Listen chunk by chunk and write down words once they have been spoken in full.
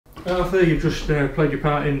Arthur, you've just played your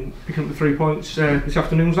part in picking up the 3 points this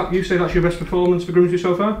afternoon. Was that you say that's your best performance for Grimsby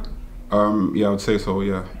so far? Yeah, I would say so,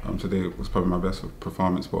 yeah. Today was probably my best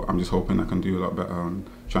performance, but I'm just hoping I can do a lot better and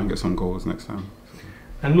try and get some goals next time.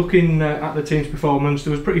 And looking at the team's performance,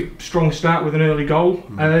 there was a pretty strong start with an early goal.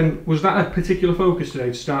 Was that a particular focus today,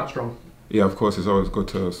 to start strong? Yeah, of course, it's always good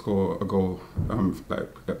to score a goal like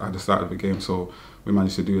at the start of the game, so we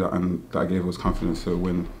managed to do that, and that gave us confidence to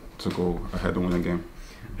go ahead and win the game.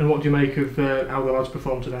 And what do you make of how the lads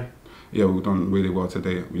performed today? Yeah, we've done really well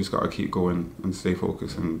today. We just got to keep going and stay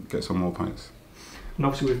focused and get some more points. And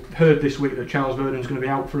obviously we've heard this week that Charles Vernon's going to be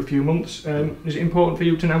out for a few months. Is it important for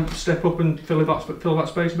you to now step up and fill that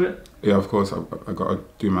space a bit? Yeah, of course. I've got to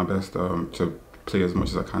do my best to play as much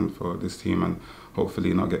as I can for this team and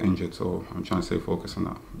hopefully not get injured, so I'm trying to stay focused on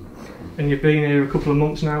that. And you've been here a couple of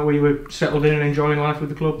months now where you were settled in and enjoying life with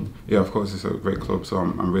the club? Yeah, of course, it's a great club, so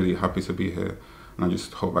I'm really happy to be here, and I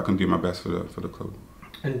just hope I can do my best for the club.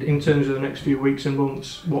 And in terms of the next few weeks and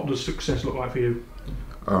months, what does success look like for you?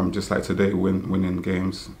 Just like today, winning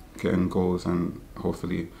games, getting goals, and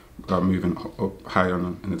hopefully moving up higher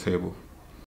in the table.